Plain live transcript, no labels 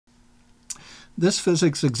This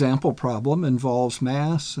physics example problem involves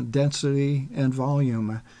mass, density, and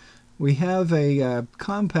volume. We have a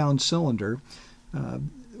compound cylinder.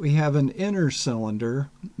 We have an inner cylinder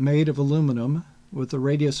made of aluminum with a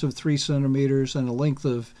radius of 3 centimeters and a length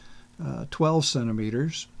of 12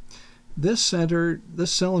 centimeters. This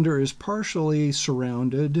cylinder is partially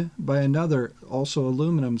surrounded by another, also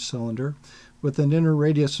aluminum cylinder with an inner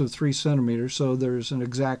radius of 3 centimeters, so there's an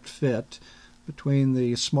exact fit between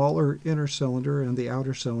the smaller inner cylinder and the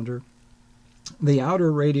outer cylinder. The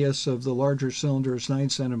outer radius of the larger cylinder is 9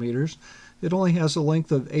 centimeters. It only has a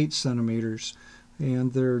length of 8 centimeters,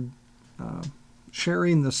 and they're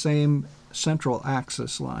sharing the same central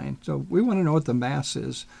axis line. So we want to know what the mass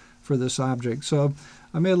is for this object. So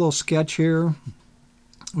I made a little sketch here.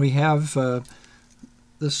 We have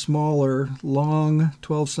this smaller, long,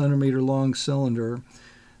 12 centimeter long cylinder.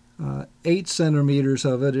 8 centimeters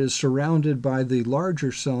of it is surrounded by the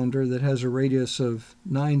larger cylinder that has a radius of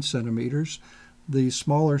 9 centimeters. The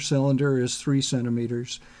smaller cylinder is 3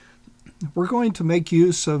 centimeters. We're going to make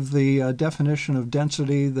use of the definition of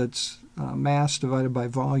density, that's mass divided by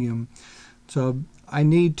volume. So I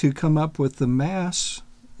need to come up with the mass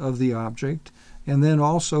of the object and then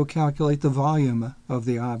also calculate the volume of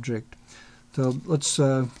the object. So let's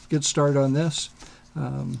get started on this.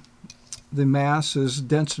 The mass is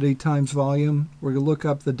density times volume. We're going to look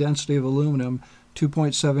up the density of aluminum,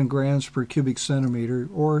 2.7 grams per cubic centimeter,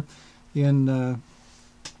 or in a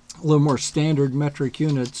little more standard metric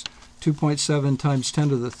units, 2.7 times 10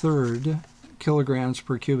 to the third kilograms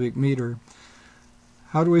per cubic meter.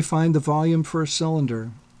 How do we find the volume for a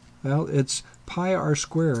cylinder? Well, it's pi r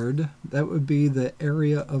squared. That would be the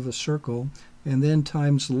area of a circle, and then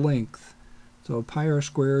times length. So pi r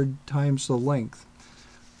squared times the length.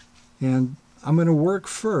 And I'm going to work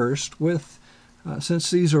first with, since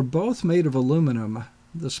these are both made of aluminum,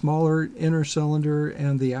 the smaller inner cylinder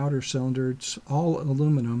and the outer cylinder, it's all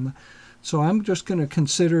aluminum. So I'm just going to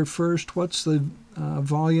consider first what's the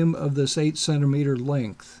volume of this 8 centimeter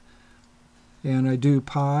length. And I do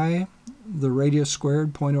pi, the radius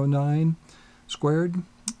squared, 0.09 squared,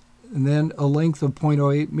 and then a length of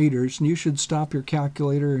 0.08 meters. And you should stop your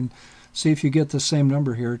calculator and see if you get the same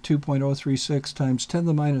number here, 2.036 times 10 to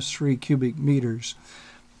the minus 3 cubic meters.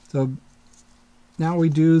 So now we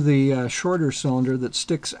do the shorter cylinder that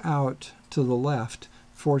sticks out to the left,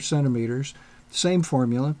 4 centimeters. Same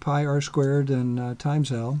formula, pi r squared and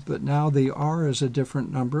times L, but now the r is a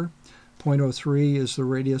different number. 0.03 is the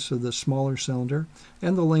radius of the smaller cylinder,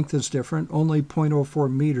 and the length is different. Only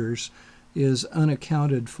 0.04 meters is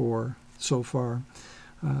unaccounted for so far.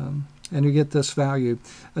 And you get this value.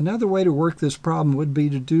 Another way to work this problem would be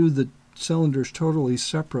to do the cylinders totally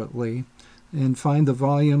separately and find the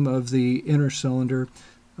volume of the inner cylinder,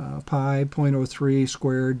 pi 0.03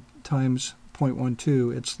 squared times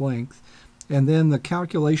 0.12, its length. And then the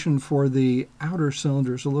calculation for the outer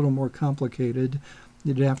cylinder is a little more complicated.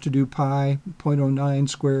 You'd have to do pi 0.09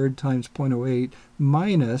 squared times 0.08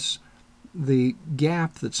 minus the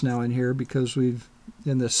gap that's now in here, because we've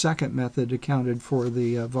in the second method accounted for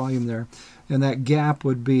the volume there, and that gap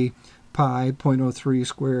would be pi 0.03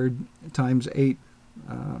 squared times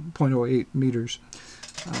 0.08 meters.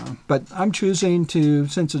 But I'm choosing to,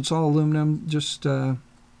 since it's all aluminum, just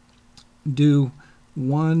do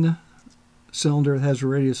one cylinder that has a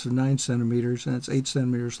radius of 9 centimeters and it's 8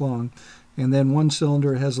 centimeters long, and then one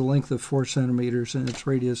cylinder has a length of 4 centimeters and its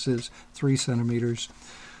radius is 3 centimeters.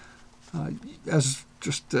 As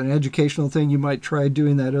just an educational thing, you might try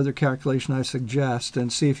doing that other calculation I suggest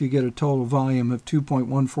and see if you get a total volume of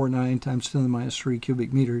 2.149 times 10 to the minus 3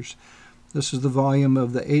 cubic meters. This is the volume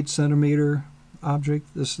of the 8 centimeter object.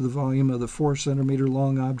 This is the volume of the 4 centimeter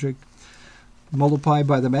long object. Multiply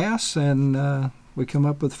by the mass, and we come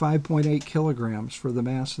up with 5.8 kilograms for the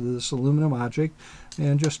mass of this aluminum object.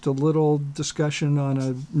 And just a little discussion on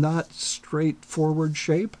a not straightforward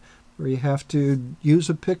shape, where you have to use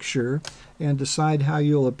a picture and decide how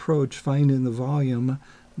you'll approach finding the volume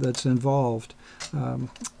that's involved.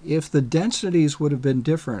 If the densities would have been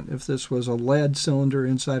different, if this was a lead cylinder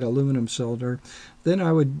inside an aluminum cylinder, then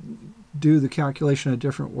I would do the calculation a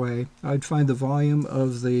different way. I'd find the volume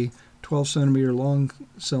of the 12 centimeter long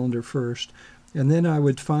cylinder first, and then I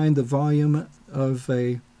would find the volume of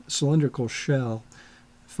a cylindrical shell,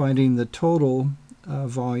 finding the total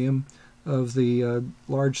volume of the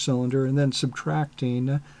large cylinder, and then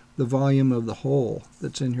subtracting the volume of the hole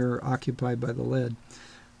that's in here occupied by the lead.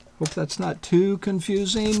 Hope that's not too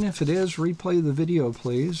confusing. If it is, replay the video,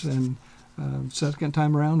 please, and second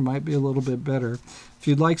time around might be a little bit better. If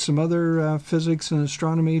you'd like some other physics and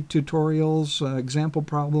astronomy tutorials, example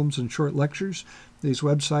problems, and short lectures, These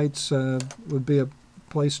websites would be a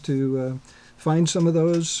place to find some of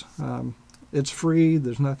those. It's free.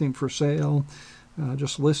 There's nothing for sale.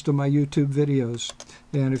 Just a list of my YouTube videos.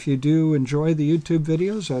 And if you do enjoy the YouTube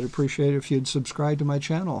videos, I'd appreciate it if you'd subscribe to my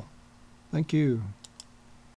channel. Thank you.